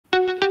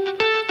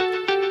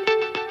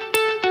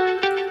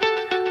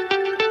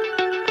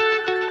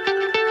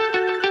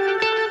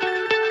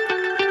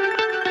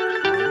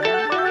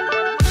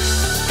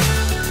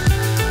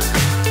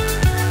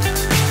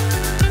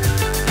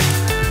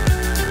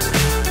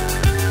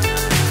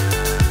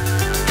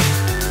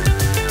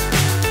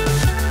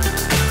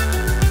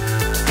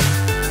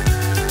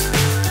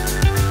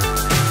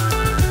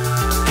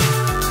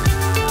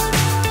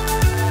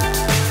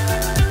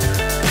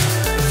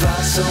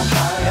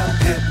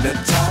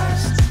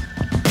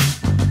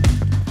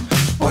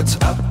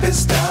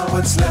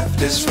what's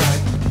left is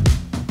right.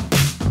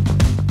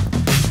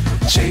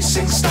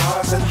 Chasing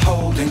stars and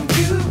holding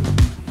you.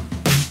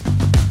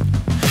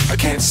 I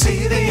can't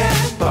see the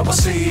end, but we'll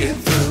see it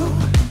through.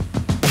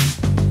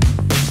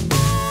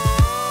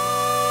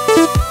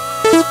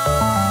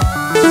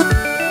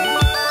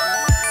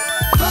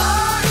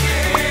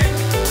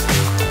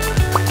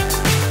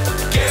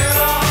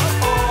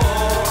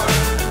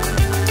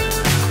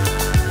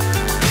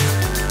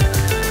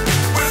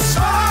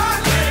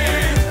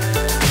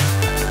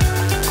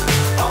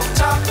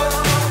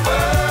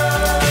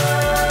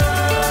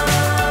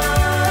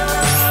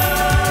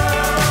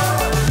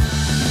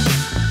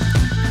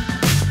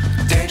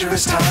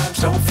 Dangerous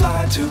times, don't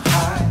fly too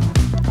high.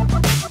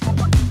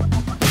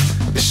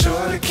 Be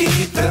sure to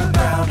keep the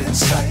ground in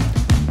sight.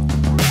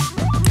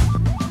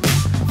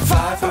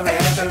 Fly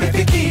forever if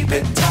you keep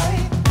it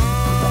tight.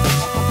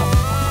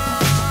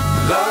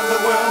 Love the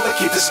world, but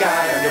keep the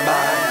sky on your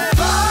mind.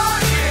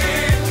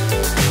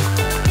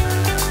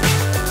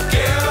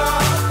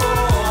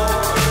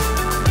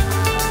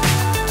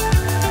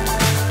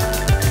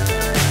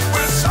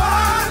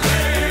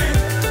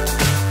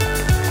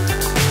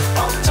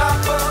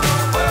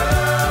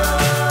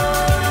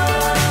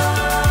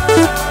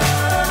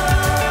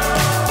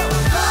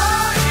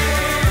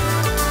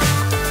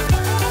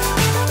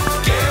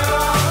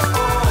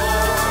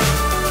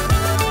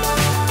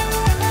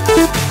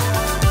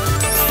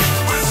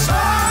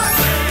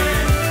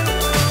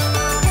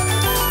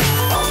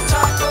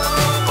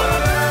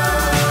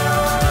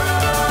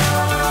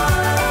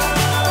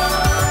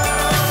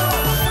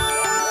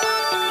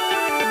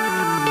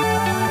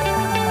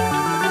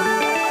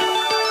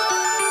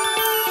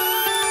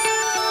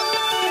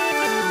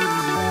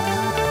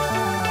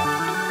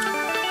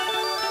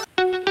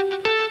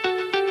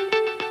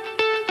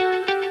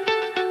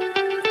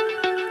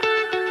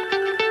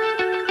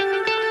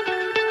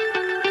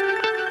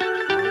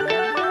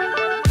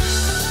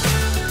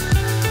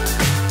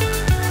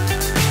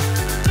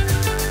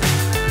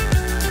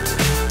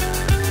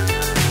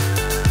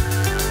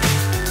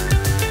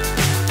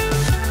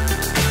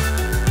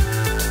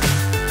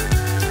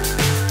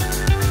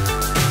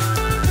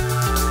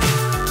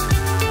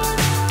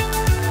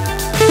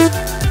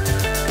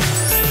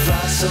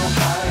 So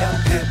high, I'm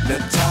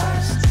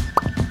hypnotized.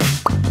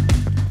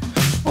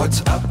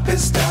 What's up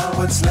is down,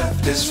 what's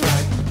left is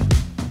right.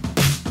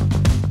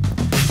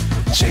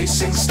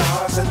 Chasing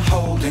stars and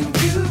holding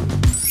you.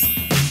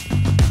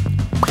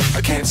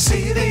 I can't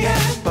see the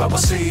end, but we'll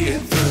see it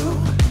through.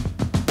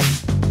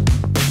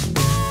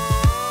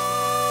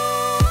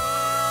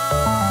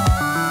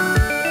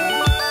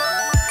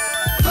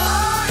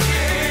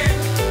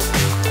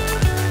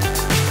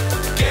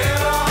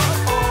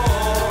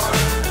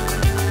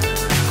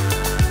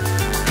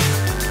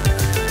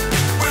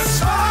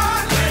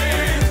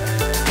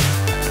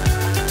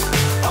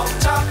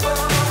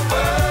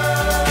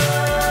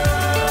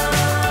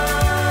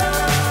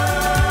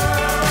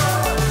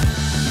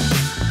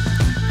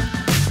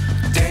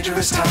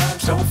 Dangerous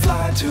times, don't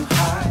fly too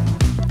high.